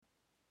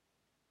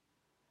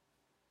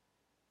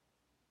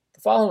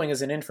The following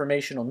is an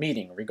informational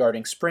meeting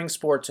regarding spring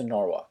sports in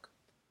Norwalk.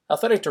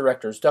 Athletic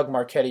directors Doug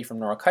Marchetti from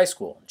Norwalk High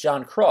School and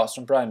John Cross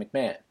from Brien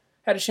McMahon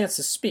had a chance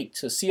to speak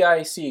to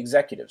CIAC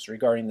executives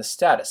regarding the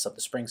status of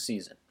the spring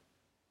season.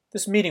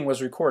 This meeting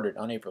was recorded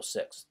on April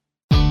 6th.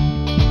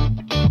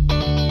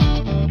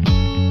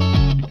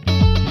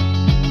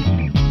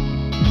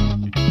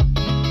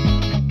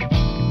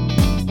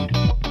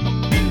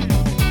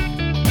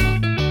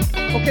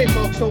 Okay,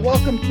 folks, so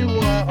welcome to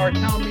our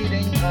town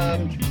meeting.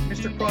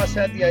 Mr. Cross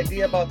had the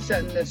idea about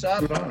setting this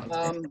up.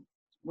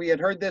 We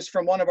had heard this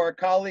from one of our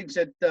colleagues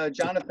at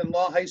Jonathan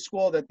Law High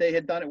School, that they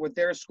had done it with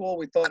their school.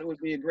 We thought it would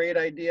be a great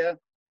idea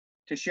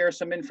to share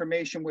some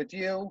information with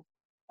you.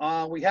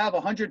 We have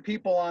 100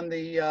 people on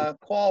the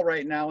call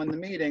right now in the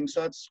meeting,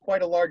 so it's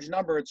quite a large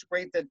number. It's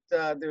great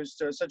that there's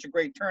such a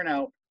great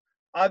turnout.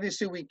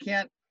 Obviously, we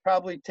can't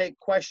probably take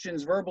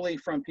questions verbally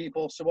from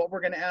people, so what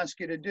we're going to ask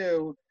you to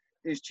do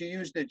is to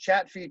use the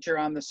chat feature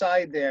on the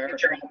side there.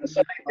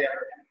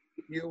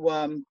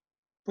 You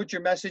put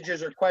your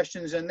messages or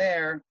questions in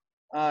there.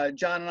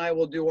 John and I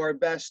will do our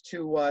best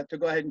to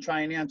go ahead and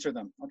try and answer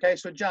them. Okay,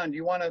 so John, do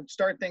you want to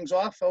start things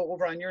off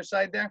over on your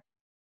side there?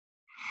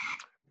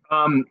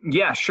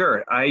 Yeah,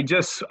 sure. I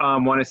just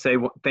want to say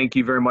thank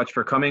you very much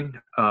for coming.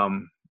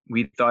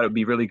 We thought it would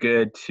be really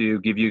good to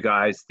give you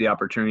guys the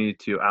opportunity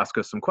to ask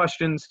us some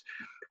questions.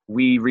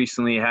 We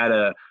recently had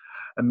a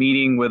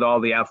meeting with all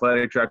the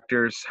athletic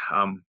directors,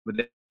 with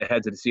the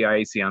heads of the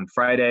CIAC on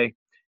Friday.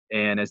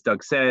 And as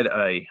Doug said,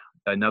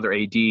 another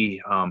AD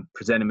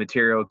presented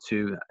material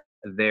to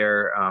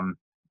their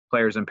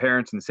players and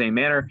parents in the same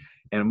manner.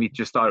 And we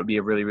just thought it would be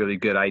a really, really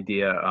good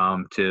idea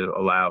to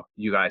allow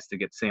you guys to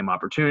get the same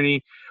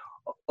opportunity.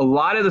 A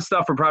lot of the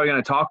stuff we're probably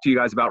going to talk to you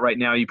guys about right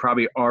now, you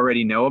probably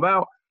already know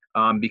about.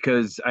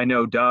 Because I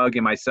know Doug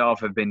and myself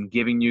have been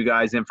giving you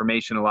guys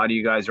information. A lot of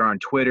you guys are on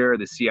Twitter.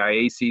 The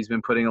CIAC has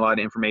been putting a lot of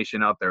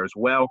information out there as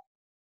well.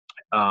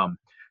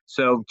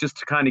 So just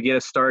to kind of get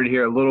us started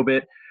here a little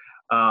bit,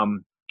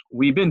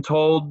 we've been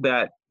told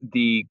that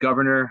the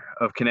governor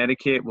of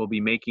Connecticut will be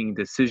making a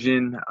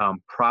decision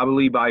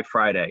probably by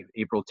Friday,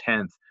 April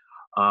 10th,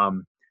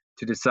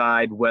 to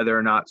decide whether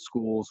or not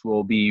schools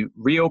will be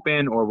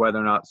reopened or whether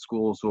or not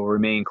schools will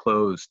remain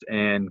closed,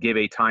 and give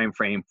a time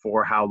frame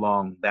for how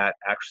long that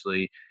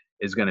actually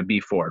is going to be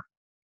for.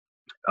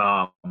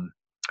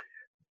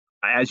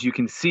 As you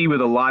can see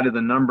with a lot of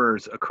the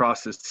numbers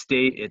across the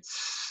state,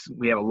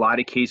 we have a lot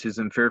of cases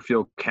in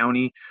Fairfield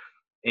County,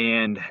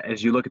 and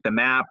as you look at the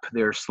map,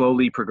 they're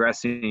slowly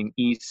progressing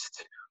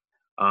east,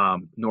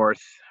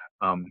 north,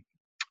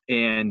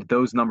 and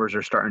those numbers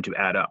are starting to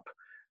add up.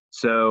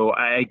 So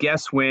I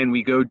guess when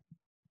we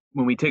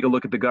take a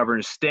look at the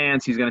governor's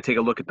stance, he's going to take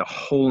a look at the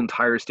whole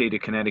entire state of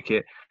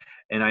Connecticut.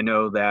 And I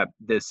know that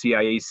the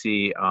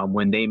CIAC,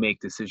 when they make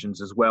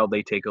decisions as well,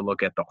 they take a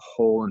look at the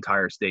whole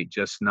entire state,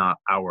 just not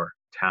our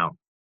town.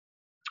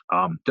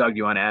 Doug,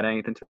 you want to add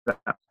anything to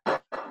that?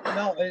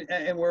 No,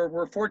 and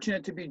we're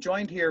fortunate to be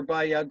joined here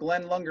by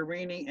Glenn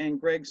Lungarini and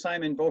Greg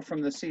Simon, both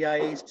from the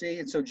CIAC.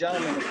 And so,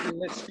 gentlemen, if you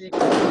misspeak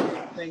or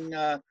anything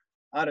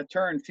out of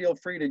turn, feel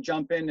free to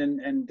jump in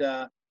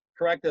and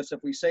correct us if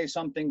we say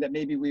something that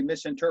maybe we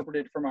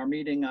misinterpreted from our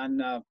meeting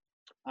on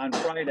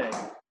Friday.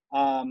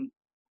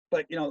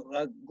 But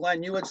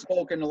Glenn, you had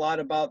spoken a lot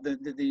about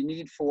the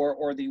need for,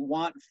 or the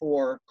want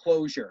for,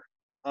 closure.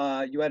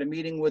 You had a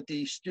meeting with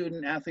the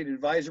Student Athlete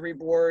Advisory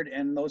Board,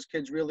 and those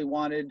kids really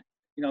wanted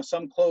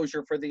some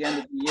closure for the end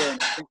of the year.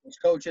 And I think as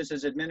coaches,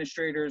 as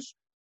administrators,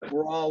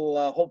 we're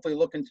all hopefully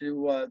looking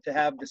to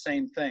have the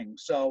same thing.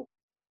 So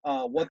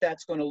what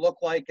that's going to look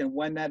like and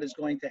when that is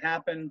going to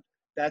happen,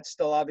 that's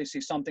still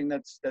obviously something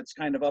that's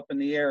kind of up in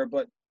the air.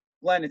 But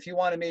Glenn, if you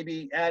want to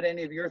maybe add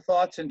any of your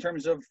thoughts in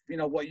terms of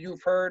what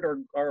you've heard,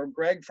 or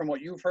Greg, from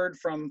what you've heard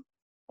from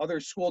other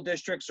school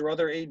districts or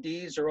other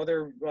ADs or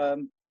other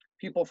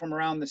people from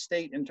around the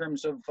state in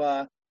terms of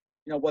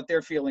what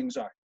their feelings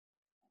are.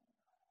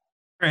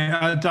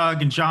 Great.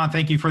 Doug and John,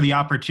 thank you for the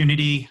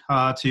opportunity.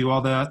 To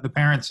all the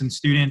parents and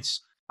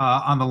students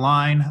on the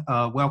line,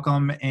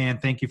 welcome,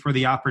 and thank you for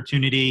the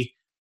opportunity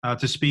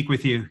to speak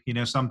with you.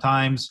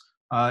 Sometimes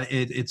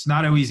it's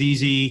not always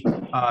easy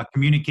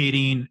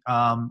communicating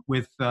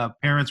with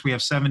parents. We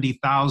have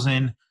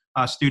 70,000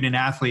 student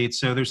athletes,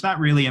 so there's not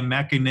really a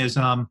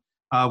mechanism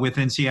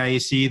within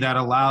CIAC that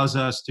allows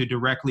us to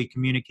directly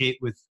communicate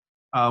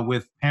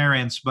with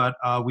parents, but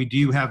we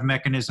do have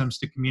mechanisms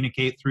to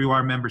communicate through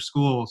our member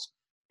schools.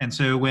 And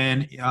so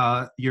when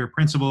your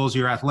principals,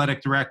 your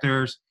athletic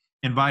directors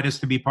invite us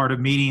to be part of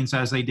meetings,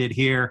 as they did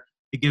here,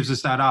 it gives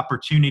us that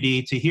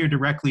opportunity to hear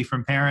directly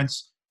from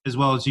parents, as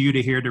well as you to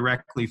hear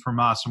directly from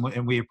us.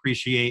 And we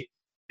appreciate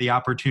the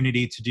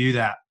opportunity to do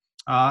that.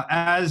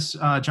 As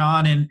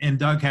John and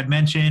Doug had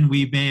mentioned,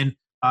 we've been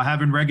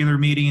having regular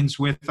meetings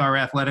with our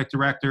athletic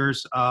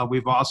directors.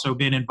 We've also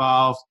been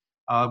involved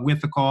with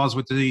the calls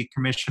with the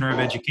Commissioner of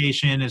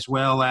Education, as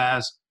well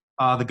as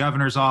the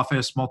governor's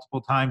office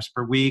multiple times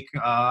per week.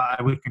 I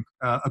would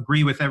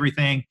agree with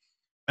everything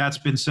that's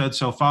been said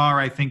so far.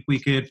 I think we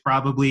could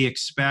probably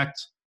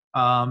expect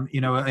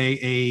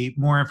a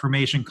more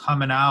information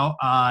coming out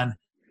on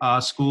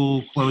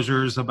school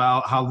closures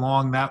about how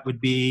long that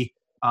would be.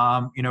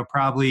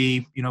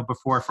 Probably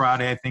before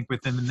Friday. I think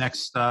within the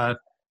next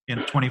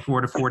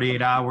 24 to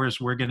 48 hours,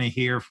 we're going to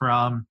hear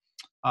from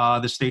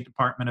the State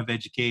Department of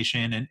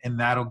Education, and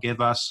that'll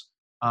give us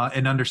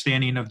an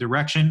understanding of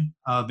direction,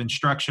 of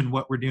instruction,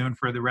 what we're doing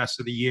for the rest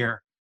of the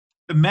year.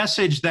 The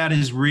message that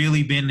has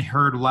really been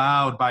heard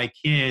loud by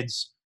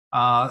kids,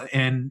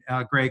 and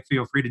Greg,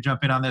 feel free to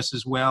jump in on this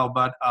as well,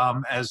 but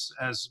as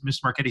Ms.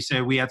 Marchetti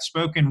said, we had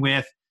spoken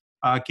with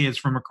kids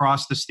from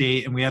across the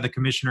state, and we had the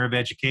Commissioner of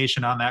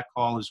Education on that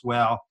call as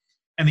well.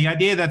 And the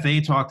idea that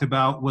they talked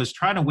about was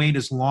trying to wait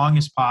as long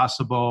as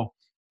possible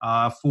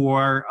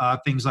for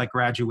things like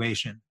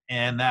graduation,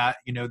 and that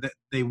that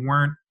they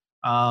weren't,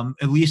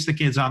 at least the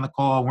kids on the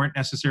call weren't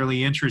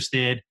necessarily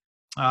interested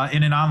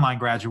in an online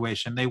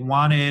graduation. They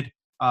wanted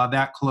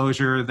that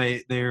closure.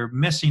 They're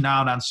missing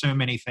out on so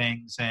many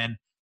things, and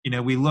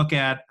we look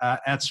at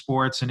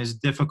sports, and as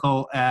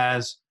difficult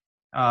as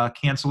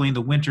canceling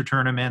the winter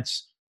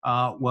tournaments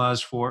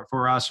was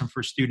for us and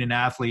for student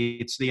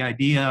athletes, the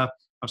idea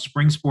of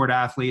spring sport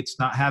athletes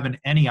not having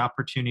any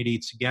opportunity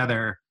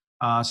together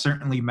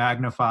certainly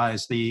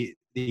magnifies the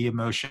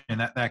emotion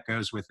that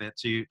goes with it.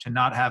 To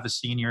not have a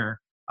senior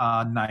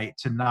night,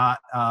 to not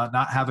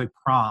have a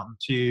prom,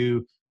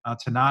 to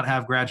not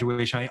have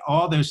graduation,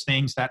 all those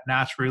things that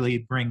naturally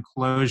bring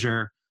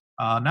closure,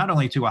 not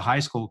only to a high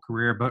school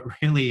career, but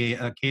really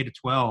a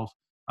K-12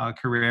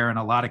 career in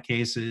a lot of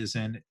cases,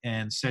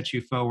 and set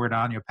you forward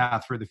on your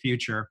path for the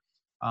future,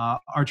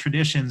 are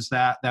traditions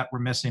that we're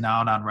missing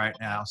out on right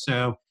now.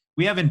 So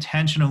we have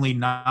intentionally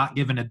not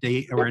given a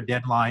date or a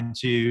deadline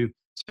to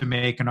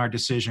make in our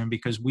decision,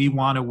 because we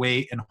want to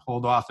wait and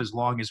hold off as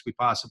long as we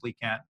possibly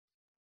can.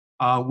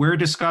 We're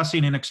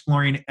discussing and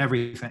exploring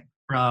everything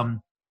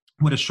from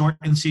what a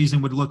shortened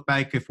season would look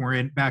like if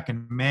we're back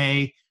in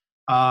May,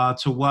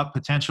 to what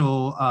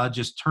potential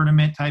just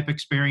tournament type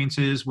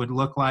experiences would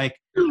look like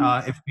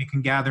if we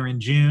can gather in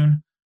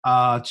June,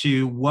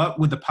 to what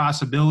would the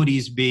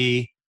possibilities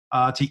be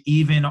to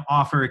even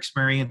offer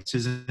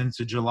experiences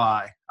into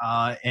July.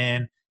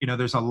 And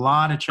there's a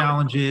lot of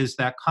challenges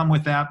that come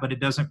with that, but it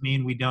doesn't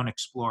mean we don't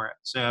explore it.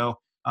 So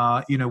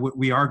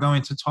we are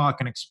going to talk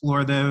and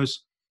explore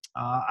those.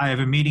 I have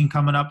a meeting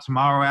coming up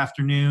tomorrow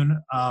afternoon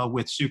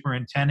with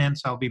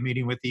superintendents. I'll be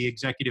meeting with the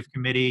executive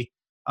committee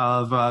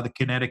of the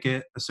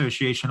Connecticut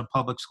Association of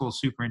Public School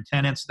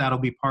Superintendents. That'll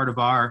be part of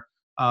our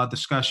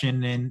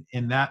discussion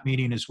in that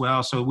meeting as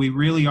well. So we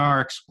really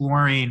are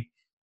exploring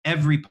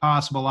every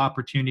possible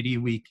opportunity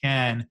we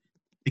can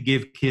to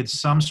give kids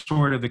some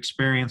sort of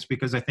experience,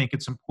 because I think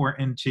it's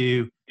important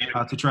to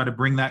try to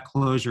bring that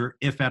closure,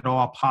 if at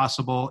all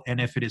possible, and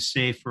if it is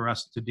safe for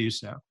us to do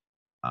so.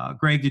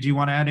 Greg, did you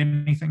want to add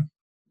anything?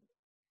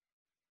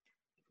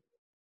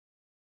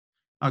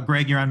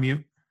 Greg, you're on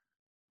mute.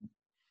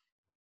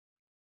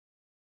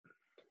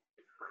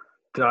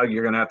 Doug,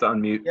 you're going to have to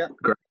unmute. Yeah.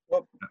 Greg.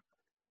 Well,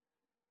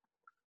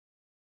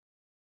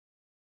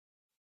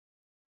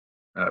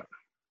 we're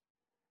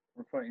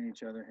fighting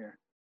each other here.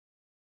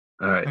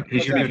 All right. Okay, He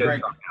should be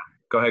good.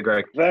 Go ahead,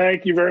 Greg.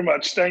 Thank you very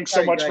much. Thanks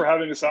so Hi, much Greg. for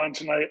having us on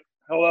tonight.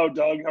 Hello,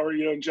 Doug. How are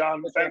you? And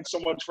John, thanks so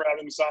much for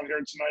having us on here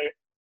tonight.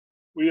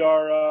 We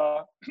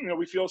are,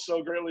 we feel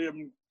so greatly,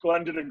 and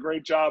Glenn did a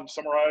great job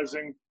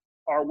summarizing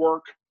our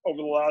work over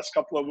the last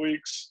couple of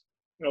weeks.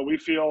 We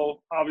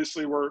feel,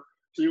 obviously,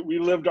 we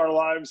lived our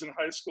lives in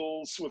high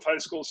schools with high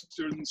school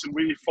students, and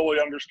we fully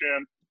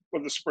understand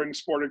what the spring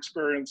sport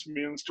experience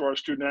means to our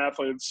student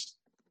athletes.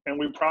 And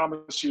we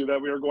promise you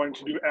that we are going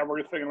to do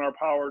everything in our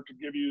power to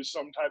give you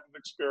some type of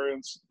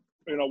experience,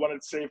 when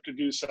it's safe to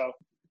do so.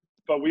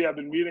 But we have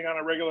been meeting on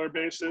a regular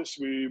basis.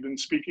 We've been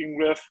speaking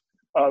with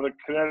the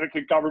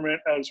Connecticut government,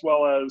 as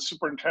well as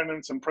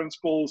superintendents and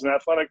principals and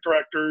athletic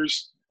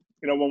directors.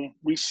 When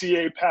we see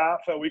a path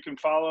that we can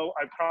follow,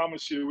 I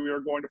promise you we are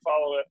going to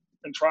follow it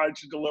and try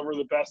to deliver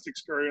the best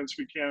experience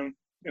we can,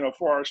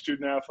 for our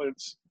student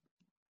athletes.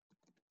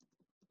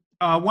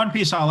 One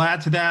piece I'll add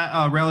to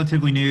that,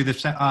 relatively new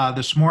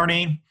this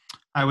morning,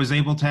 I was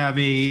able to have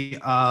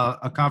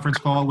a conference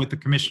call with the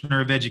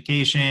Commissioner of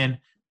Education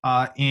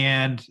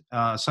and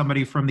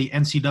somebody from the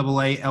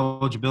NCAA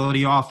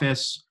eligibility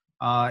office,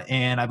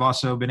 and I've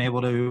also been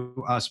able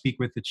to speak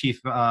with the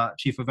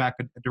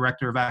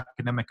Director of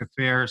Academic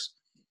Affairs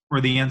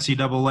for the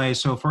NCAA.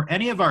 So for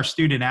any of our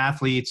student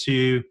athletes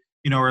who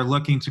are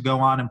looking to go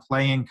on and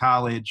play in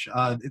college,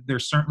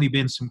 there's certainly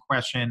been some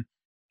question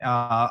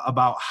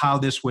about how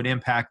this would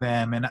impact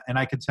them. And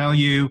I can tell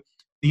you,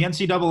 the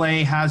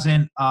NCAA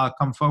hasn't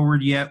come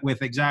forward yet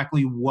with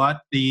exactly what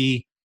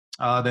the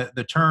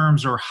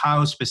terms or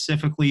how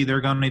specifically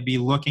they're going to be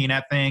looking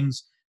at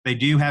things. They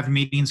do have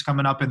meetings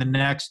coming up in the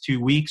next 2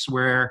 weeks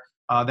where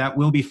that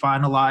will be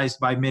finalized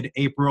by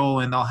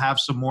mid-April, and they'll have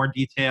some more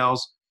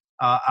details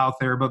out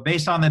there. But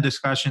based on the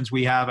discussions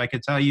we have, I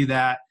can tell you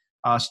that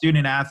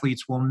student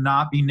athletes will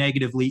not be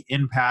negatively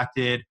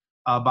impacted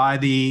by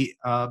the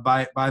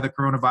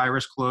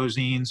coronavirus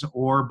closings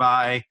or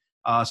by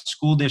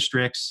school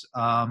districts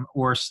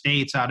or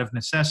states out of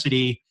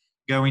necessity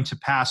going to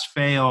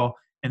pass-fail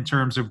in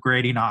terms of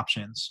grading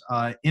options.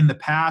 In the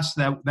past,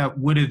 that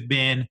would have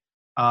been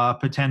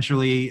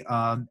potentially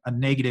a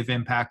negative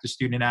impact to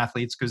student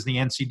athletes because the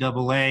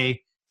NCAA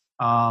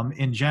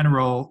in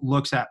general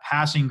looks at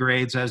passing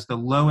grades as the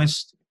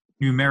lowest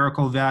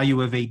numerical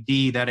value of a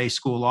D that a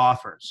school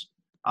offers.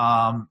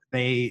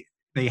 They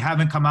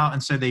haven't come out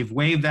and said they've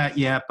waived that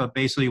yet, but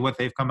basically what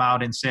they've come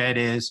out and said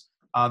is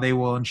they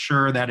will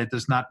ensure that it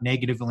does not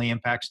negatively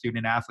impact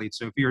student athletes.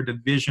 So if you're a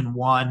Division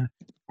I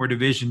or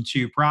Division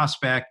II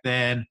prospect,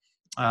 then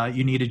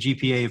you need a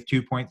GPA of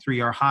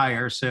 2.3 or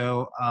higher.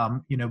 So,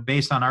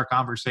 based on our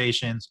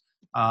conversations,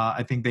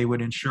 I think they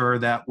would ensure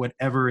that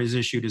whatever is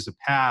issued as a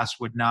pass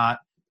would not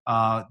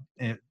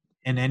in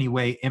any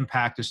way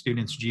impact a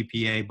student's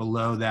GPA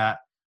below that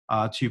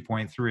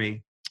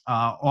 2.3.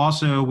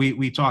 Also,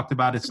 we talked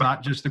about it's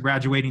not just the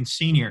graduating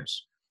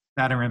seniors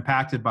that are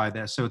impacted by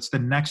this. So it's the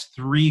next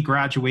 3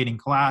 graduating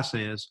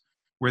classes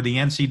where the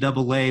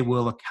NCAA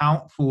will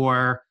account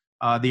for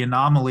the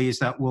anomalies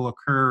that will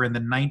occur in the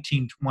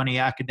 1920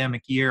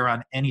 academic year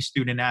on any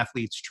student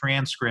athlete's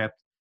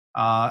transcript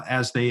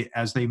as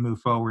they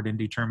move forward in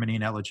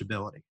determining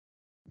eligibility.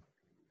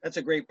 That's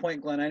a great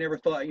point, Glenn. I never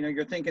thought,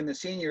 you're thinking the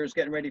seniors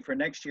getting ready for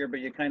next year, but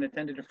you kind of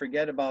tended to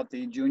forget about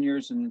the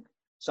juniors and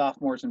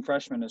sophomores and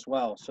freshmen as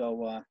well.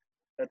 So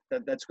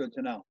that's good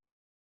to know.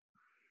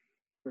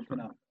 Good to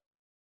know.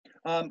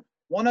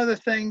 One other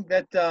thing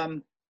that,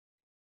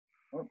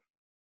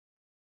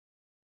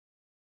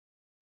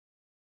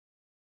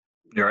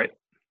 You're right.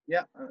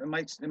 Yeah, am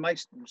I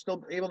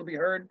still able to be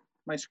heard?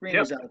 My screen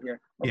Yep. is out here.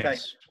 Okay.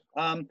 Yes.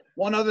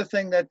 One other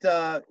thing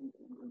that,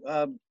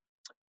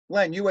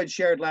 Glenn, you had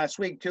shared last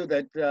week too,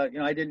 that,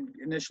 I didn't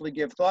initially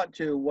give thought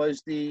to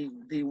was the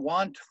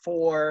want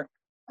for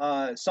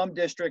some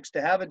districts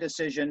to have a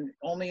decision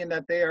only in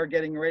that they are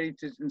getting ready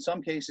to, in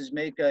some cases,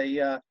 make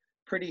a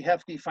pretty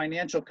hefty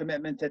financial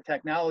commitment to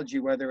technology,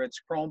 whether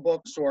it's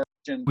Chromebooks or.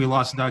 We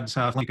lost Doug's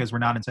because we're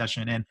not in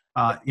session, and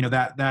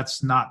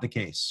that's not the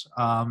case.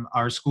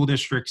 Our school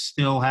districts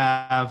still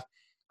have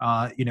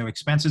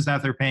expenses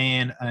that they're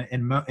paying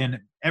in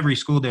every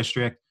school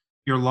district.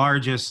 Your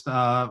largest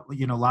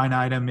line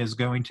item is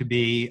going to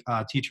be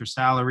teacher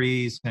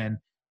salaries, and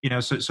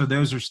so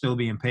those are still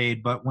being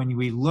paid. But when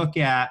we look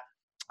at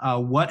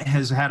what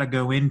has had to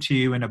go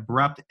into an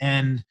abrupt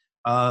end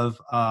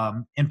of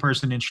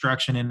in-person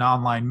instruction and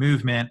online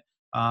movement,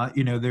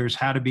 there's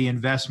had to be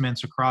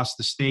investments across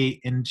the state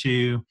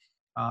into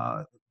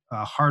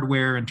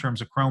hardware in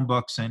terms of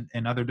Chromebooks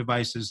and other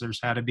devices.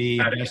 There's had to be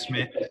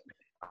investment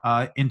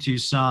into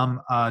some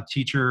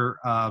teacher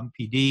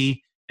PD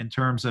in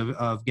terms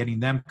of getting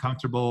them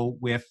comfortable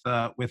with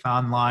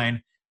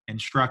online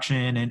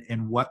instruction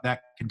and what that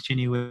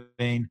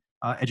continuing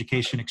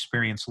education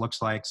experience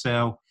looks like.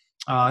 So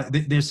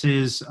this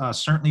has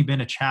certainly been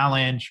a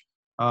challenge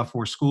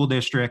for school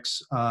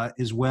districts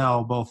as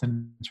well, both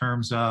in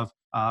terms of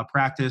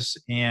practice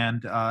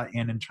and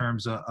in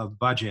terms of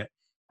budget.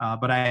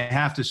 But I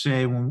have to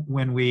say,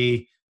 when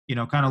we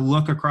kind of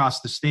look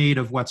across the state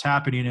of what's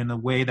happening and the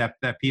way that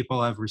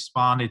people have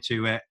responded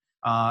to it,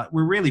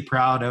 we're really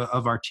proud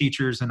of our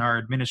teachers and our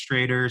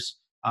administrators,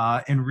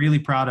 and really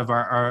proud of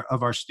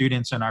our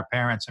students and our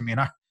parents. I mean,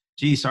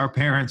 our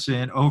parents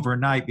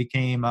overnight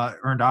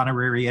earned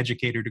honorary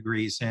educator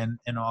degrees, and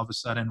all of a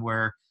sudden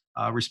we're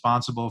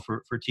responsible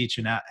for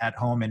teaching at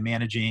home and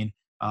managing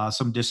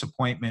some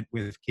disappointment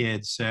with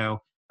kids.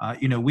 So,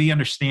 we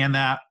understand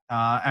that.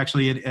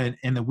 Actually,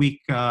 in the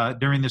week,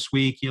 during this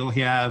week, you'll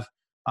have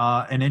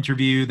an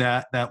interview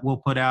that we'll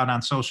put out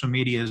on social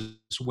media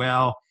as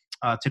well.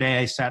 Today,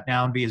 I sat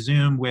down via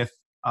Zoom with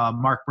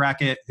Mark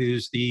Brackett,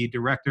 who's the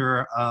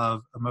Director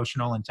of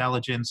Emotional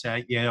Intelligence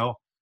at Yale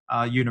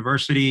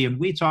University. And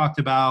we talked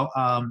about,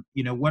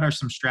 what are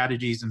some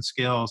strategies and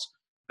skills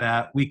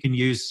that we can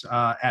use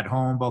at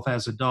home, both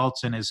as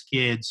adults and as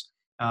kids,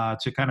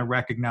 to kind of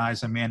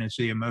recognize and manage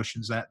the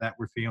emotions that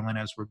we're feeling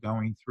as we're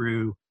going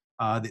through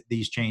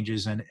these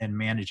changes and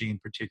managing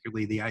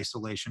particularly the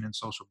isolation and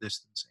social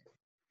distancing.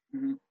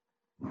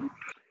 Mm-hmm.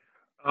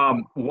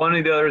 One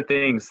of the other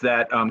things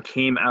that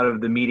came out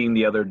of the meeting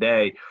the other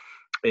day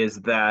is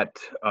that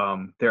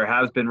there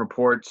has been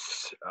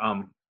reports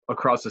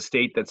across the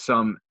state that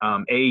some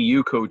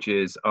AAU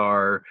coaches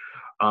are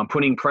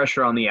putting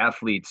pressure on the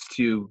athletes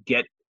to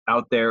get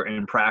out there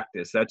and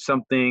practice. That's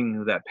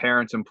something that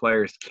parents and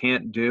players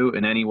can't do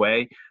in any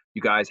way.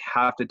 You guys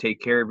have to take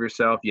care of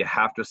yourself. You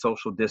have to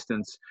social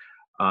distance.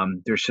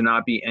 There should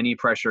not be any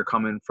pressure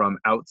coming from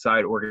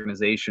outside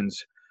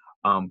organizations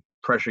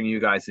pressuring you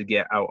guys to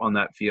get out on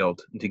that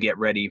field and to get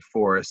ready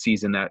for a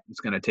season that is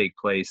going to take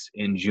place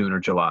in June or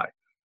July.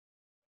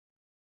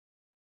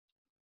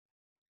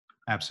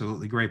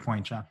 Absolutely. Great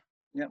point, John.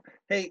 Yeah.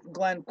 Hey,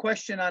 Glenn,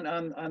 question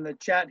on the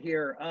chat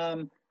here.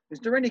 Is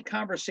there any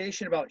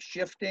conversation about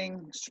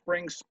shifting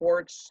spring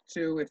sports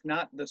to, if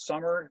not the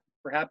summer,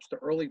 perhaps the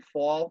early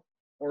fall?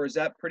 Or is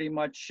that pretty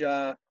much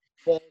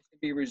fall to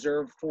be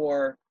reserved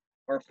for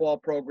our fall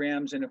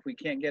programs. And if we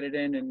can't get it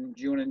in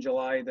June and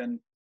July, then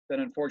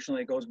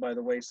unfortunately it goes by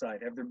the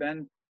wayside. Have there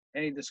been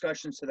any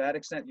discussions to that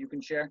extent you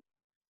can share?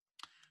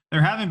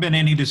 There haven't been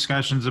any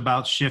discussions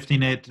about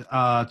shifting it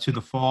to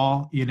the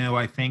fall.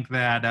 I think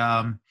that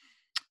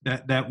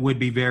that would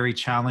be very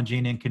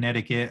challenging in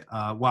Connecticut.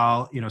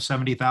 While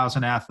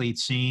 70,000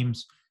 athletes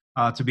seems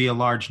to be a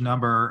large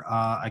number,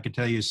 I could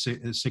tell you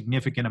a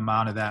significant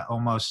amount of that,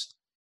 almost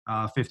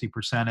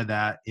 50% of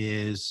that,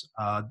 is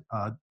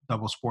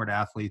double sport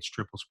athletes,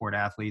 triple sport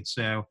athletes.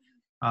 So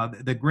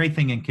the great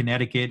thing in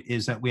Connecticut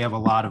is that we have a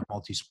lot of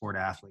multi-sport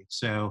athletes.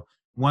 So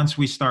once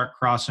we start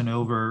crossing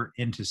over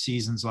into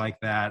seasons like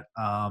that,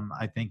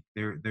 I think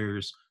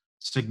there's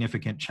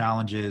significant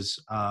challenges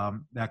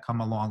that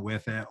come along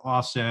with it.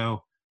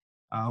 Also,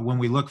 when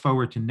we look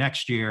forward to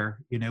next year,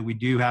 we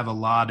do have a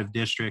lot of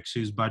districts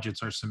whose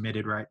budgets are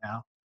submitted right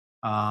now.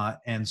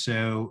 And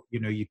so,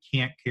 you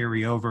can't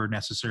carry over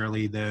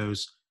necessarily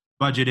those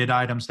budgeted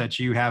items that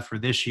you have for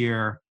this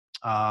year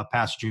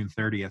past June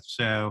 30th.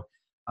 So,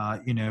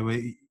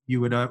 you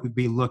would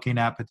be looking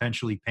at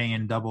potentially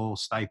paying double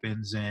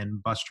stipends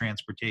and bus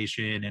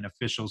transportation and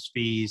officials'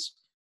 fees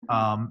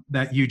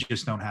that you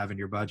just don't have in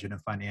your budget, and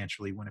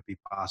financially wouldn't be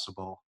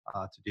possible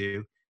to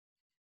do.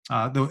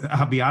 Though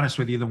I'll be honest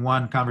with you, the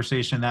one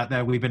conversation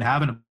that we've been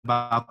having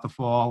about the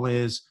fall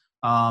is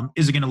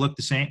it going to look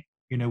the same?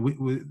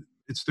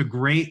 It's the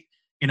great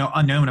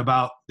unknown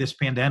about this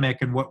pandemic,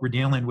 and what we're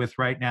dealing with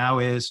right now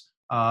is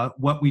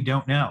what we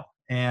don't know.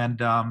 And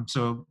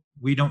so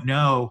we don't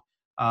know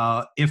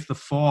if the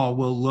fall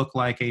will look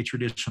like a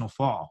traditional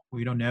fall.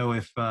 We don't know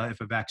if a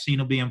vaccine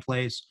will be in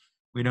place.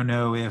 We don't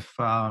know if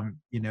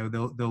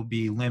there'll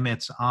be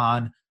limits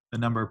on the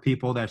number of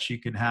people that you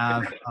can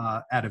have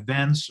at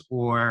events,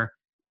 or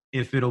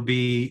if it'll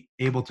be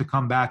able to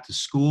come back to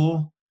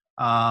school.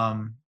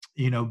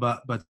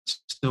 But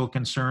still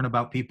concerned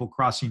about people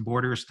crossing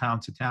borders town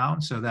to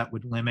town. So that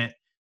would limit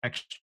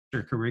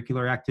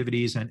extracurricular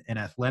activities and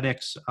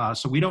athletics.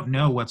 So we don't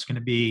know what's going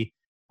to be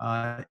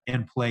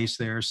in place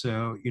there.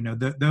 So,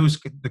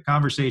 the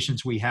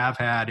conversations we have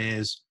had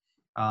is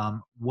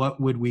what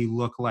would we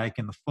look like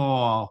in the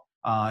fall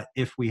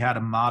if we had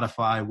to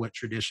modify what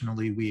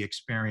traditionally we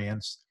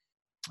experienced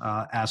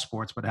as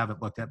sports, but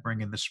haven't looked at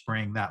bringing the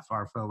spring that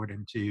far forward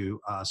into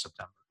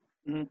September.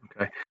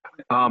 Okay.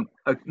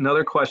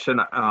 Another question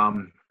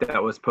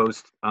that was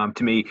posed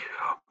to me: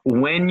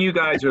 when you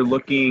guys are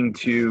looking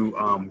to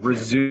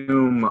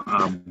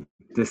resume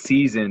the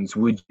seasons,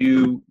 would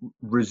you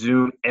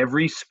resume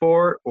every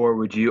sport, or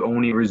would you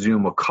only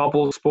resume a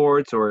couple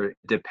sports, or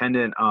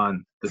dependent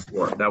on the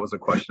sport? That was a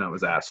question that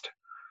was asked.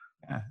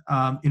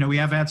 Yeah. We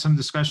have had some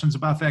discussions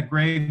about that.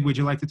 Greg, would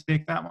you like to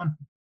take that one?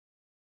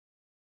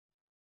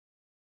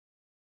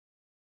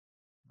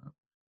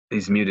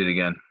 He's muted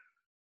again.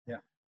 Yeah.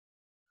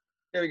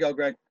 There we go,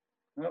 Greg.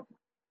 Oh.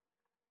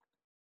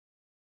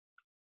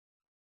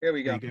 Here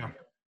we go. There you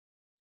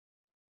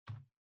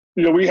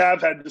go. We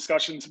have had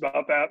discussions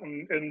about that,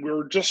 and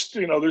we're just,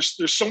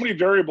 there's so many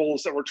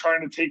variables that we're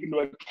trying to take into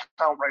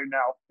account right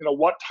now.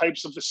 What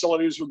types of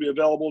facilities would be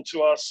available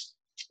to us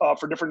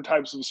for different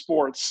types of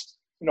sports.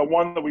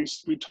 One that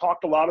we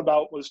talked a lot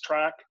about was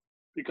track,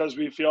 because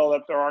we feel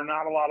that there are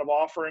not a lot of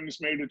offerings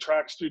made to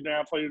track student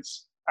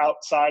athletes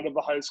outside of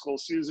the high school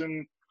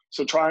season.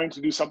 So trying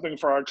to do something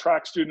for our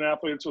track student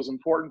athletes was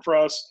important for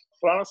us.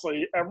 But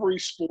honestly, every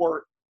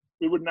sport,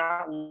 we would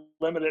not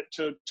limit it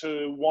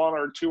to one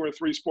or two or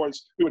three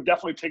sports. We would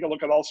definitely take a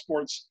look at all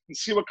sports and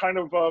see what kind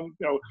of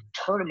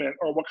tournament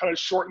or what kind of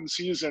shortened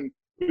season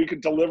we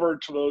could deliver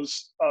to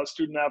those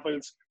student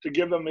athletes to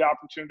give them the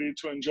opportunity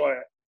to enjoy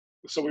it.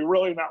 So we're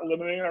really not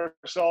limiting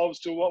ourselves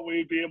to what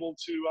we'd be able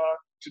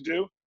to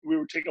do. We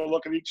would take a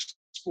look at each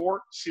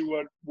sport, see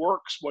what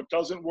works, what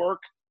doesn't work,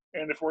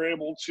 and if we're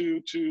able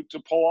to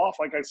pull off,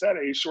 like I said,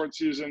 a short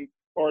season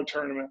or a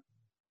tournament.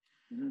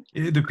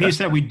 The piece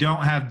that we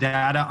don't have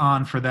data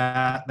on for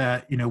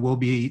that we'll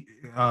be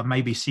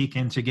maybe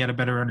seeking to get a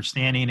better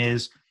understanding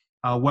is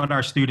what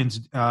our students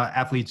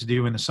athletes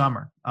do in the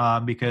summer,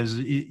 because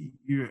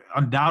you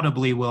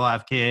undoubtedly will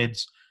have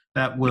kids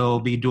that will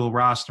be dual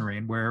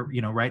rostering, where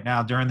right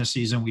now during the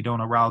season we don't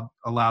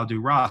allow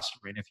dual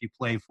rostering. If you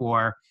play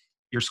for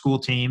your school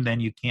team, then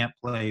you can't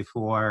play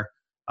for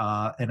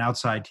an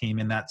outside team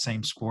in that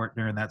same sport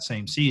during that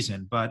same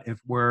season. But if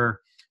we're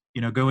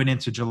going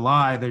into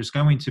July, there's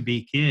going to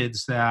be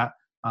kids that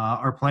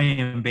are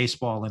playing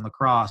baseball and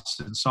lacrosse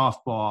and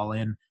softball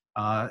and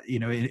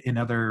in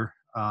other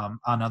on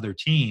other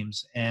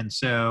teams. And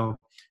so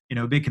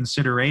a big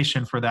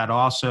consideration for that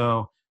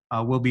also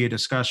will be a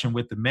discussion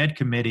with the med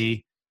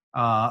committee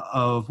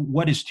of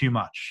what is too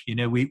much.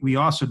 We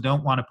also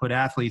don't want to put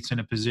athletes in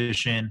a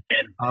position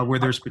where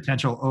there's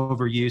potential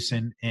overuse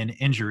and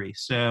injury.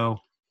 So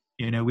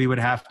we would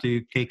have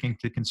to take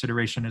into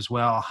consideration as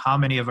well how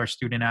many of our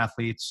student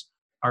athletes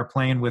are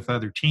playing with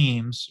other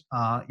teams.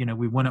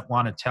 We wouldn't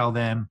want to tell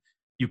them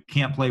you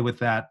can't play with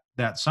that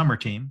summer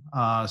team.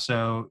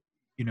 So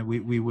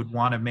we would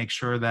want to make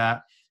sure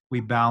that we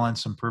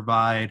balance and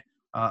provide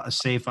a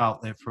safe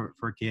outlet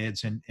for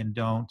kids and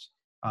don't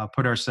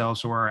put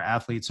ourselves or our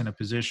athletes in a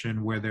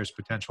position where there's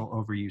potential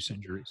overuse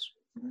injuries.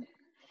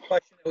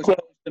 Question that was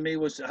posed to me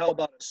was, how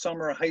about a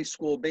summer high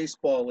school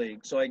baseball league?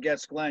 So I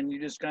guess, Glenn, you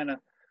just kind of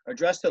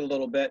addressed it a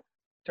little bit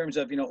in terms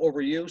of,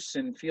 overuse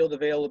and field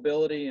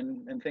availability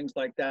and things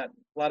like that.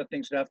 A lot of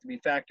things would have to be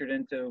factored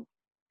into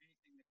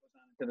anything that goes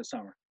on into the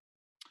summer.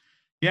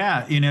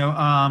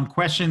 Yeah,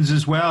 questions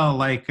as well.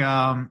 Like,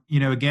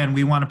 again,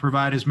 we want to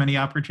provide as many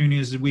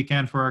opportunities as we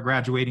can for our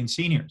graduating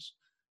seniors,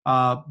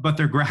 but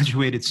they're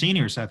graduated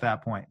seniors at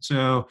that point.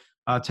 So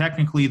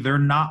technically, they're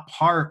not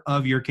part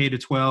of your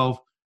K-12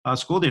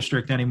 school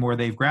district anymore.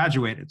 They've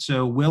graduated.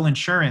 So will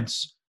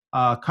insurance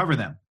cover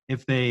them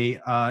if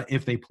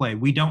they play?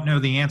 We don't know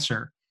the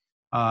answer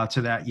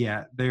to that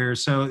yet.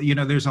 There's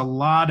a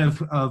lot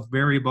of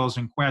variables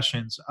and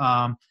questions.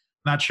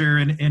 Not sure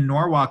in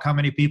Norwalk how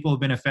many people have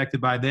been affected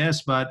by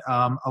this, but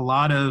a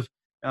lot of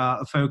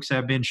folks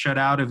have been shut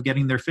out of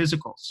getting their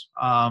physicals.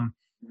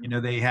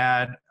 They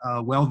had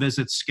well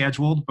visits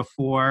scheduled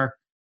before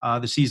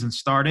the season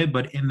started,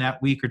 but in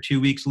that week or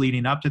 2 weeks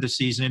leading up to the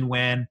season,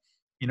 when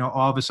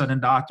all of a sudden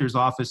doctors'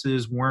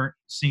 offices weren't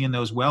seeing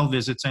those well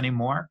visits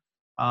anymore,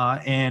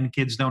 and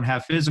kids don't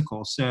have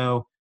physicals.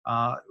 So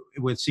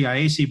with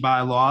CIAC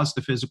bylaws,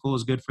 the physical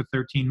is good for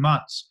 13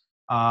 months.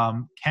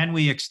 Can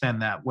we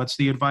extend that? What's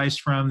the advice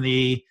from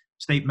the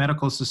State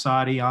Medical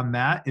Society on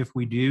that? If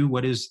we do,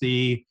 what is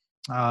the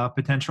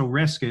potential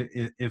risk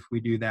if we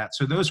do that?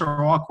 So those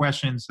are all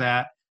questions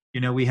that,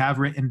 we have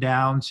written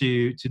down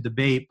to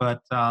debate,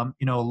 but, a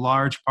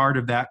large part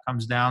of that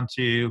comes down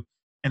to,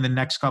 in the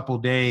next couple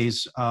of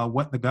days,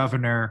 what the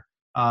governor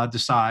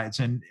decides.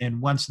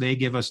 And once they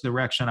give us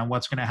direction on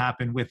what's going to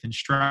happen with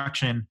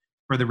instruction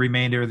for the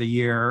remainder of the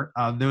year,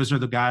 those are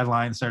the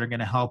guidelines that are going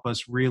to help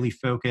us really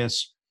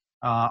focus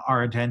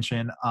our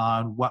attention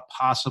on what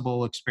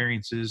possible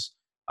experiences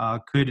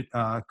could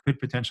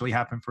potentially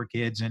happen for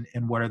kids,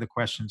 and what are the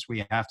questions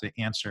we have to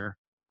answer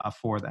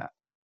for that.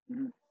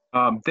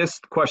 This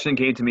question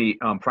came to me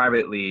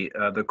privately.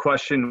 The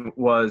question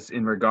was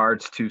in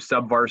regards to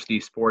sub-varsity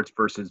sports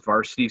versus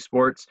varsity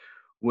sports.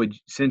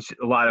 Since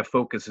a lot of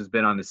focus has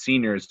been on the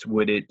seniors,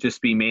 would it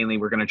just be mainly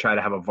we're going to try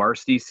to have a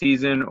varsity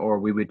season, or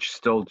we would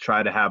still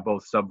try to have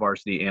both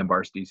sub-varsity and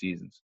varsity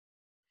seasons?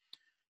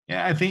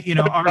 Yeah, I think,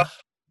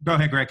 Go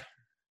ahead, Greg.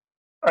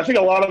 I think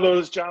a lot of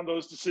those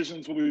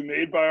decisions will be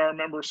made by our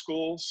member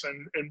schools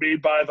and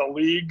made by the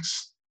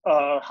leagues,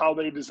 how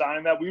they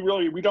design that.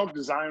 We don't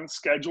design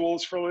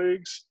schedules for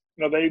leagues.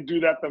 They do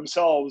that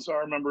themselves,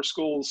 our member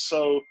schools.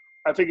 So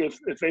I think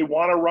if they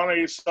want to run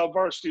a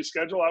sub-varsity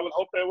schedule, I would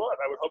hope they would.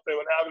 I would hope they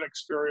would have an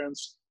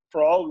experience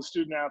for all of the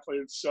student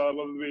athletes, whether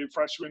they be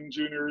freshmen,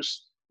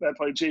 juniors that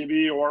play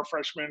JV, or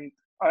freshmen.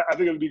 I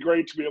think it would be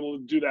great to be able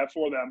to do that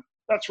for them.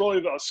 That's really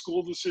a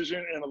school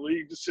decision and a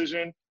league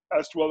decision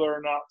as to whether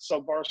or not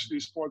sub-varsity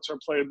sports are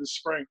played this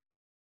spring.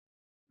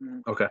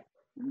 Okay.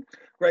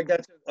 Greg,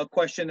 that's a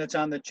question that's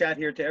on the chat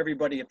here to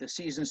everybody. If the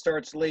season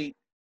starts late,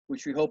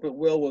 which we hope it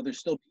will there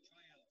still be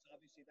tryouts?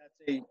 Obviously,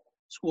 that's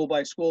a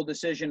school-by-school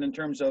decision in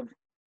terms of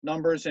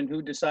numbers and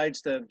who decides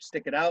to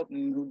stick it out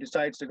and who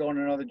decides to go in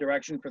another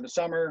direction for the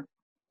summer,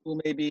 who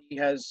maybe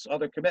has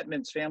other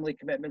commitments, family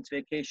commitments,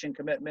 vacation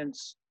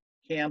commitments,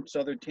 camps,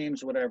 other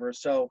teams, whatever.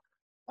 So,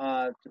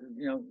 I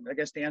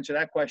guess to answer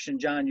that question,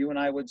 John, you and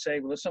I would say,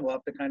 listen, we'll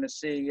have to kind of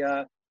see,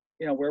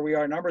 where we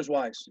are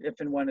numbers-wise,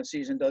 if and when a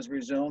season does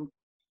resume.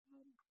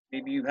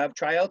 Maybe you have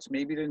tryouts.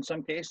 Maybe in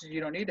some cases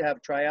you don't need to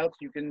have tryouts.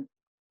 You can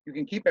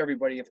keep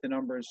everybody if the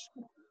numbers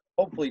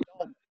hopefully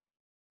don't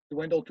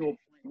dwindle to a point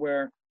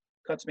where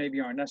cuts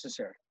maybe aren't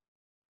necessary.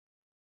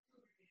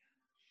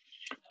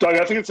 Doug,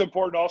 I think it's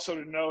important also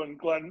to know, and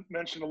Glenn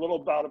mentioned a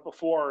little about it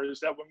before, is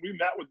that when we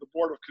met with the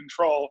Board of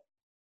Control,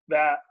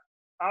 that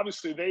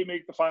obviously they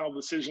make the final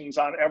decisions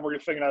on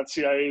everything at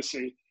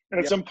CIAC. And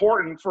it's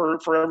important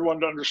for everyone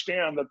to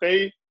understand that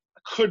they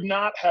could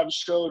not have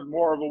showed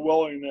more of a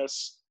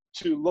willingness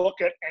to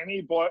look at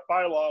any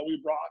bylaw we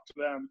brought to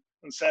them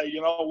and say,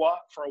 you know what,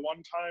 for a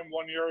one-time,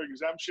 one-year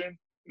exemption,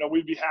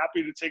 we'd be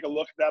happy to take a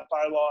look at that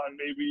bylaw and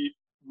maybe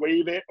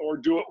waive it or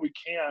do what we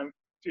can,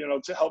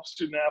 to help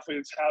student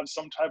athletes have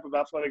some type of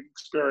athletic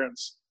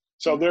experience.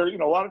 So there,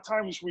 a lot of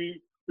times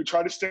we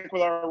try to stick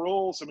with our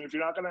rules. I mean, if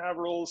you're not going to have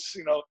rules,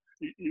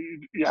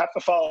 you have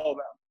to follow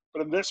them.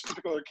 But in this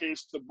particular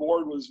case, the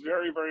board was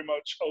very, very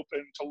much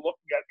open to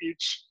looking at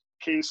each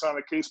case on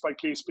a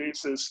case-by-case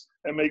basis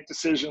and make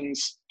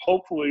decisions,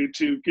 hopefully,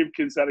 to give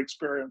kids that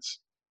experience.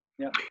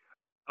 Yeah.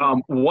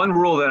 One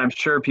rule that I'm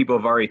sure people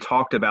have already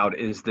talked about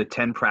is the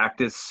 10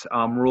 practice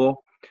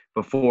rule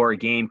before a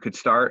game could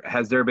start.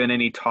 Has there been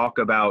any talk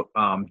about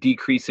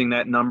decreasing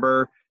that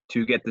number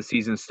to get the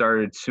season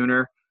started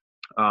sooner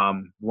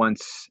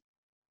once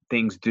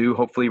things do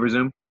hopefully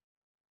resume?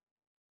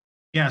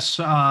 Yes.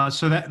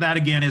 So that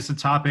again is a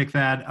topic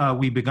that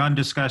we've begun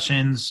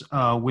discussions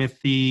with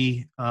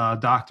the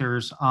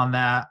doctors on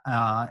that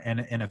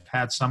and have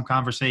had some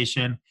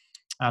conversation.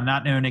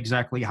 Not knowing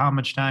exactly how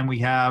much time we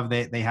have.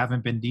 They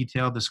haven't been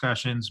detailed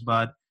discussions,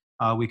 but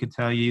we could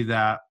tell you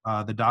that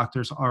the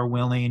doctors are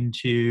willing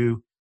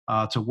to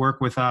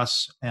work with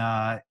us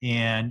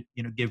and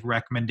give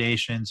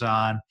recommendations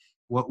on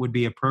what would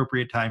be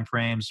appropriate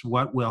timeframes.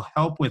 What will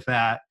help with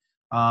that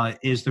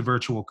is the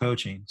virtual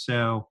coaching.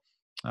 So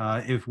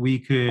if we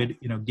could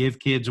give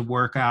kids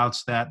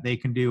workouts that they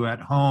can do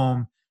at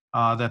home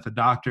that the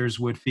doctors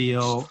would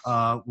feel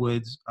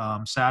would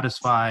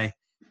satisfy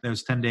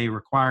those 10-day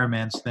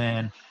requirements,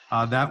 then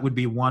that would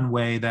be one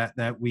way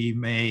that we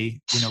may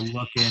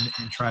look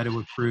and try to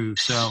improve.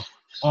 So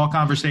all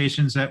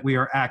conversations that we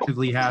are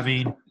actively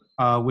having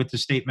with the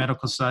State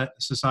Medical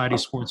Society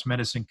Sports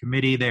Medicine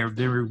Committee, they are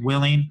very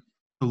willing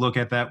to look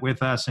at that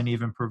with us and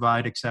even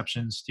provide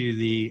exceptions to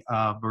the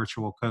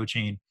virtual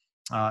coaching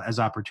as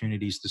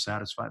opportunities to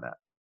satisfy that.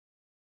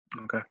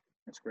 Okay.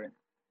 That's great.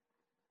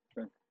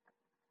 Good.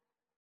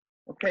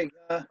 Okay,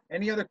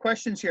 any other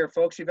questions here,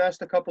 folks? You've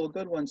asked a couple of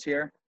good ones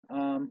here.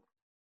 I'm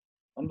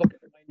looking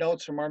at my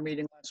notes from our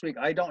meeting last week.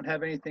 I don't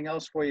have anything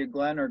else for you,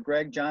 Glenn or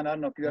Greg. John, I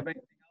don't know if you have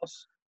anything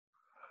else.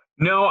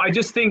 No, I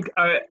just think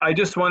I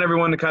just want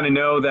everyone to kind of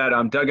know that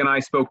Doug and I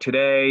spoke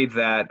today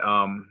that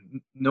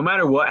no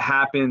matter what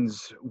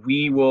happens,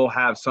 we will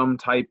have some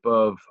type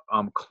of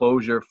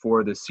closure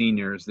for the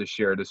seniors this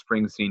year, the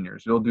spring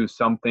seniors. We'll do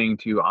something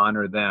to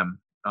honor them.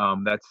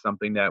 That's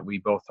something that we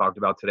both talked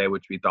about today,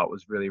 which we thought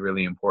was really,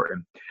 really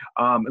important.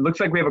 It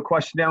looks like we have a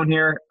question down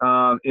here.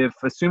 If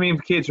assuming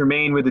kids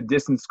remain with the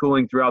distance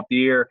schooling throughout the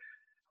year,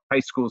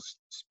 high school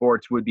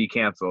sports would be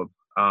canceled.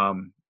 I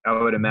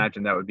would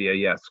imagine that would be a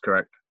yes,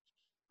 correct?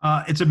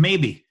 It's a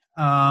maybe.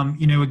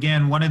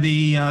 Again, one of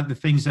the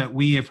things that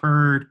we have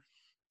heard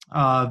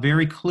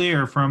very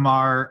clear from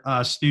our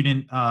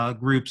student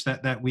groups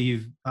that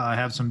we've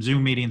have some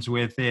Zoom meetings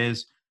with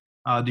is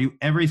do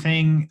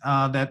everything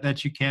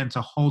that you can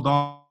to hold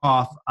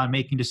off on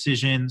making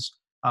decisions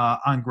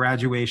on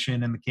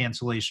graduation and the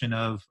cancellation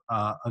of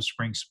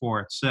spring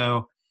sports.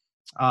 So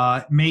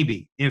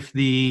maybe if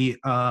the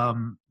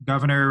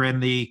governor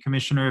and the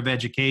commissioner of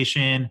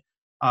education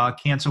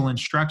cancel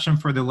instruction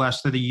for the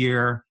rest of the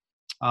year,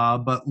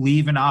 but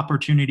leave an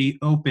opportunity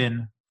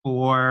open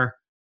for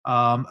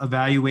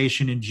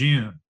evaluation in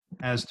June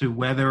as to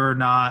whether or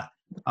not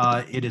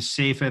it is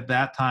safe at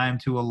that time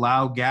to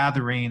allow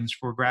gatherings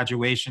for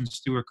graduations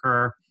to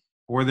occur,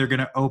 or they're going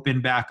to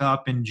open back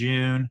up in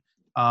June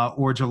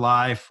or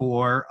July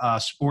for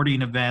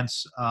sporting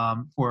events,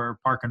 for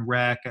park and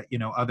rec,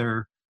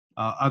 other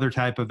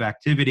type of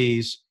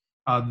activities.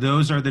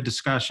 Those are the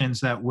discussions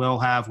that we'll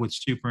have with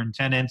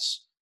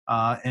superintendents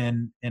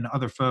and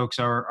other folks,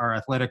 our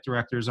athletic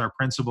directors, our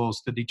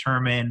principals, to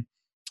determine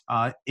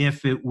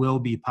if it will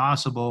be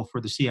possible for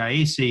the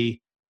CIAC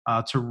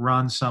to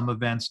run some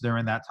events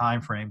during that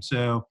time frame.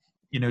 So,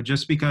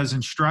 just because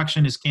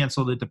instruction is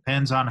canceled, it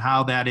depends on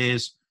how that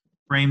is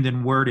framed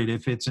and worded.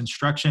 If it's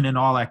instruction and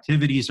all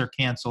activities are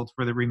canceled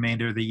for the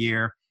remainder of the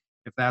year,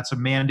 if that's a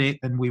mandate,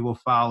 then we will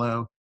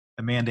follow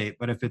the mandate.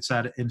 But if it's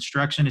that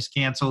instruction is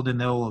canceled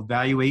and they'll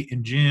evaluate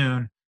in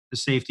June the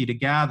safety to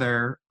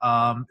gather,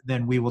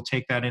 then we will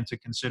take that into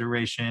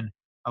consideration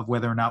of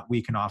whether or not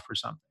we can offer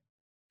something.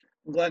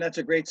 Glenn, that's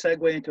a great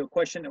segue into a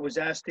question that was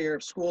asked here.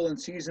 If school and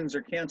seasons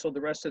are canceled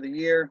the rest of the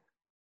year,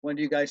 when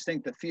do you guys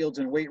think the fields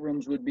and weight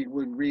rooms would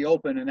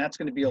reopen? And that's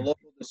going to be a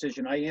local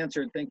decision. I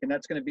answered thinking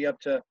that's going to be up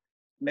to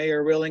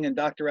Mayor Willing and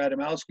Dr.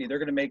 Adamowski. They're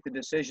going to make the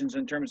decisions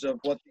in terms of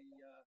what the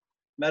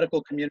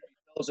medical community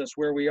tells us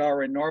where we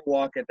are in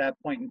Norwalk at that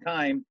point in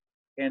time,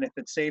 and if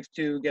it's safe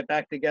to get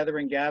back together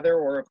and gather,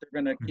 or if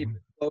they're going to keep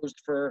it closed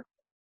for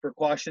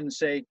precaution's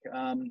sake.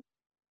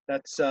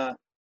 That's a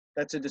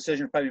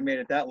decision probably made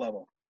at that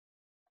level.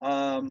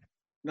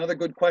 Another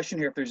good question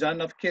here. If there's not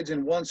enough kids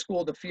in one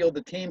school to field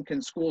the team,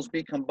 can schools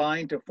be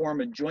combined to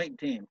form a joint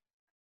team?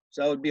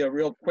 So that would be a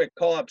real quick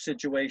call-up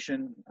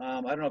situation.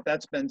 I don't know if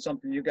that's been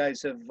something you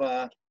guys have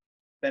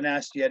been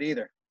asked yet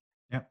either.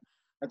 Yep.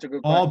 That's a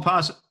good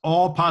question.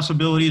 All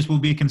possibilities will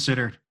be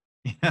considered.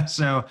 Yeah,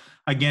 so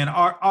again,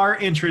 our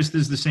interest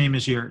is the same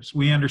as yours.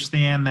 We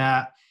understand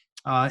that,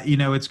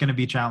 it's going to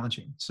be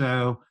challenging.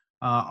 So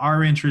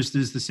our interest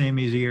is the same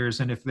as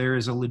yours. And if there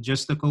is a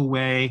logistical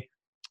way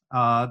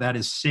that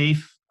is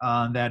safe,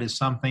 that is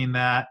something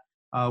that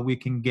we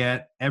can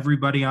get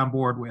everybody on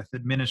board with,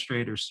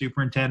 administrators,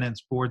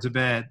 superintendents, boards of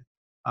ed,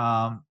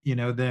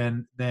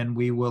 then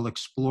we will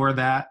explore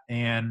that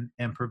and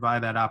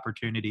provide that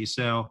opportunity.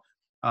 So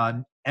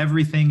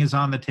everything is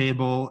on the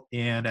table.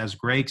 And as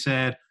Greg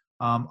said,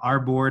 our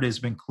board has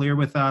been clear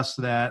with us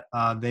that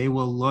they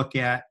will look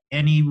at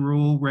any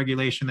rule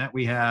regulation that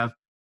we have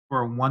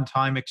for a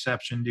one-time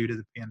exception due to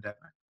the pandemic.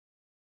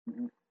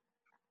 Mm-hmm.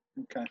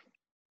 Okay.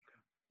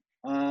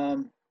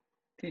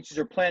 Teachers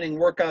are planning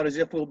workout as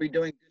if we'll be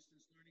doing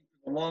distance learning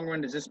for the long run.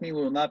 Does this mean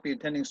we will not be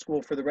attending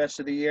school for the rest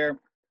of the year?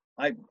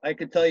 I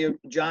could tell you,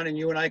 John, and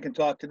you and I can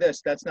talk to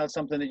this. That's not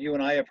something that you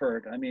and I have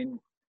heard. I mean,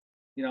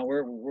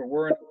 we're in a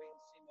wait and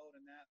see mode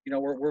in that.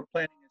 We're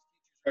planning as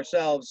teachers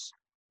ourselves.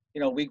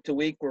 Week to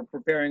week, we're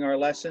preparing our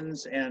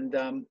lessons, and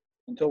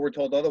until we're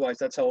told otherwise,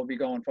 that's how we'll be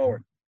going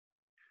forward.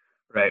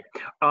 Right.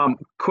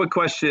 Quick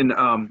question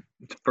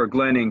for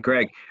Glenn and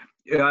Greg.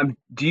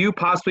 Do you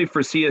possibly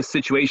foresee a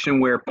situation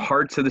where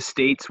parts of the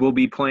states will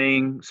be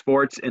playing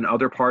sports and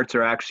other parts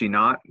are actually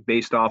not,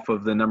 based off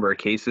of the number of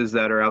cases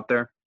that are out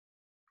there?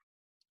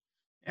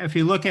 If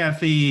you look at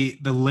the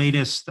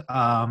latest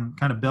kind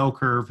of bell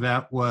curve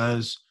that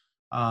was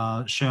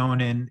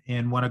shown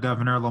in one of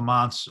Governor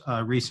Lamont's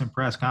recent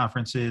press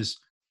conferences,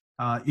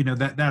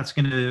 that's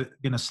going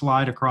to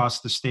slide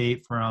across the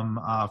state from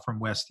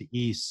west to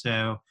east.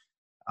 So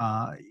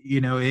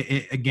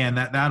again,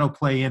 that'll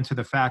play into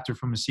the factor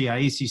from a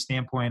CIAC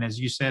standpoint, as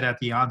you said at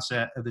the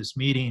onset of this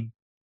meeting.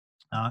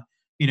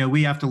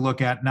 We have to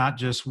look at not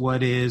just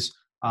what is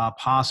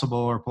possible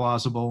or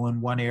plausible in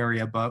one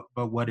area, but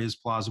what is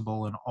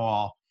plausible in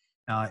all,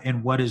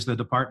 and what is the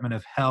Department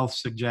of Health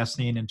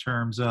suggesting in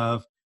terms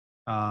of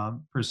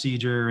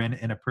procedure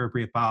and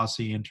appropriate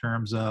policy in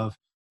terms of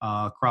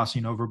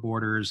crossing over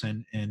borders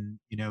and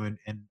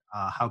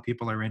how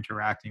people are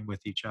interacting with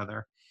each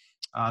other.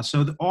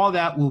 So all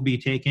that will be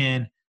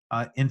taken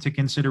into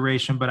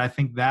consideration, but I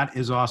think that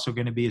is also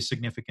going to be a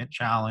significant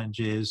challenge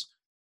is,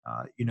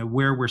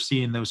 where we're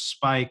seeing those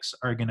spikes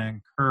are going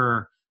to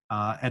occur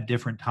at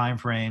different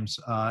timeframes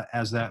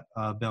as that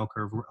bell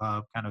curve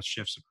kind of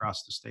shifts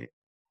across the state.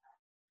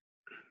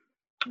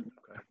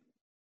 Okay.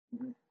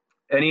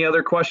 Any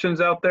other questions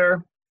out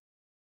there?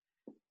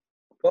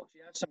 Well,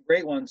 you have some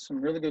great ones,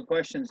 some really good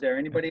questions there.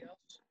 Anybody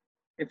else?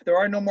 If there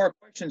are no more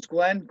questions,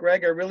 Glenn,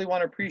 Greg, I really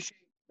want to appreciate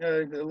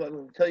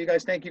tell you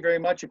guys thank you very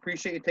much.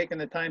 Appreciate you taking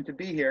the time to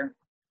be here.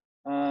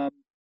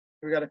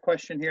 We got a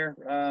question here.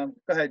 Go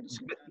ahead.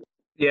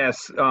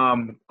 Yes,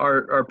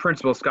 our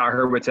principal, Scott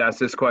Hurwitz, asked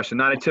this question.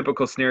 Not a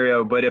typical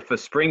scenario, but if a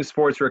spring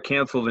sports were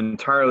canceled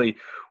entirely,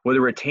 would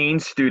a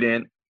retained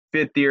student,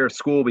 fifth year of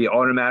school, be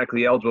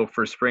automatically eligible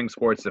for spring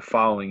sports the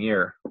following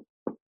year?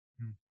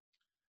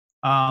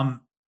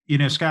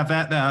 Scott,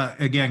 that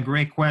again,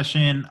 great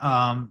question.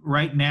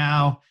 Right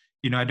now,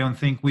 I don't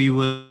think we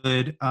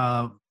would.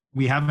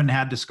 We haven't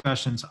had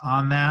discussions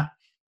on that,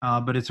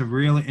 but it's a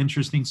really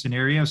interesting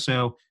scenario.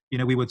 So,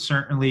 we would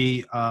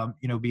certainly,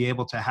 be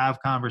able to have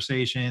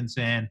conversations,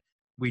 and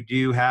we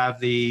do have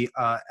the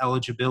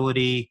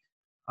eligibility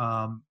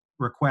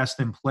request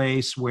in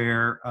place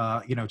where,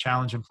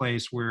 challenge in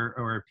place where,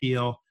 or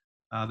appeal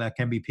that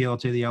can be appealed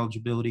to the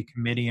eligibility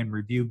committee and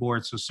review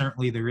board. So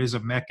certainly there is a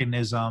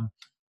mechanism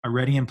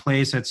already in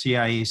place at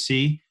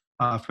CIAC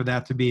for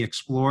that to be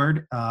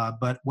explored.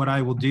 But what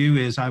I will do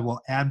is I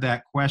will add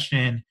that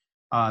question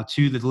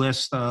to the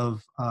list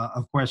of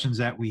questions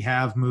that we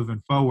have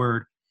moving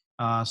forward,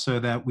 so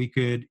that we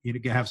could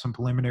have some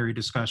preliminary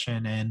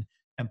discussion and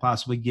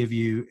possibly give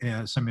you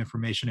some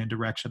information and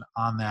direction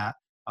on that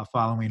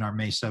following our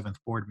May 7th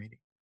board meeting.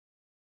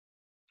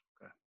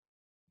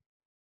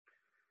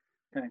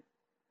 Okay.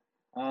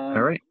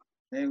 All right.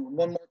 And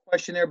one more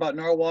question there about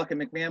Norwalk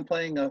and McMahon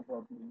playing a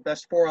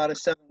best 4 out of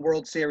 7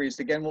 World Series.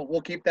 Again,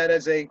 we'll keep that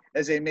as a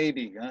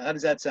maybe. How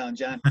does that sound,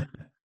 John?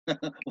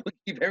 We'll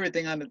keep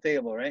everything on the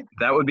table, right?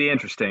 That would be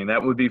interesting.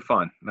 That would be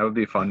fun. That would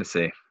be fun to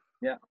see.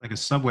 Yeah. Like a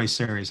Subway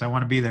series. I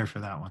want to be there for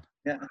that one.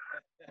 Yeah.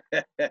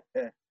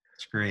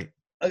 It's great.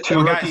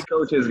 Two rookie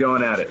coaches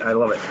going at it. I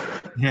love it.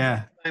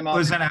 Yeah.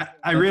 Listen,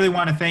 I really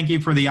want to thank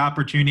you for the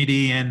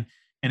opportunity and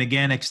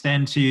again,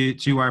 extend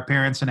to our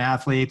parents and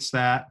athletes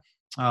that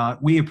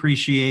we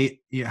appreciate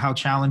how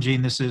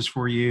challenging this is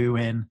for you.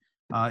 And,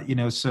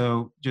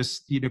 so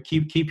just,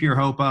 keep your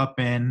hope up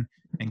and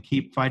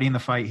keep fighting the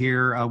fight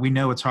here. We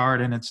know it's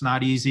hard and it's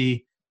not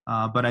easy.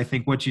 But I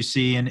think what you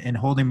see in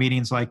holding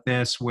meetings like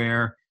this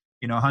where,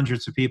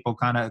 hundreds of people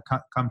kind of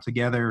come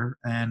together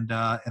and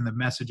the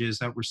messages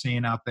that we're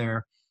seeing out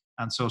there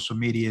on social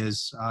media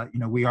is,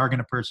 we are going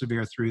to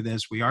persevere through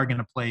this. We are going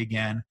to play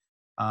again,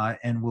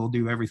 and we'll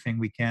do everything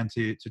we can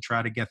to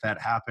try to get that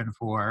happen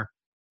for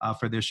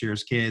this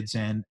year's kids.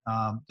 And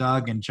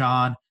Doug and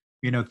John,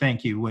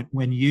 thank you.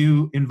 When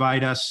you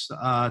invite us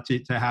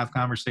to have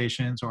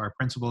conversations, or our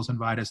principals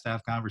invite us to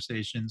have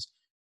conversations,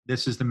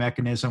 this is the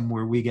mechanism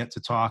where we get to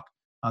talk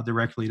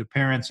directly to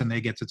parents and they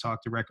get to talk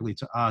directly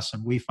to us.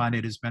 And we find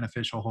it as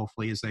beneficial,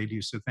 hopefully, as they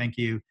do. So thank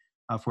you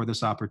for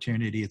this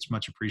opportunity. It's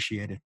much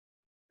appreciated.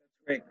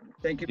 Great.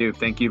 Thank you.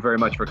 Thank you very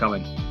much for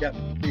coming. Yep.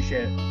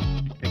 Appreciate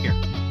it. Take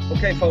care.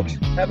 Okay, folks.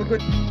 Have a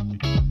good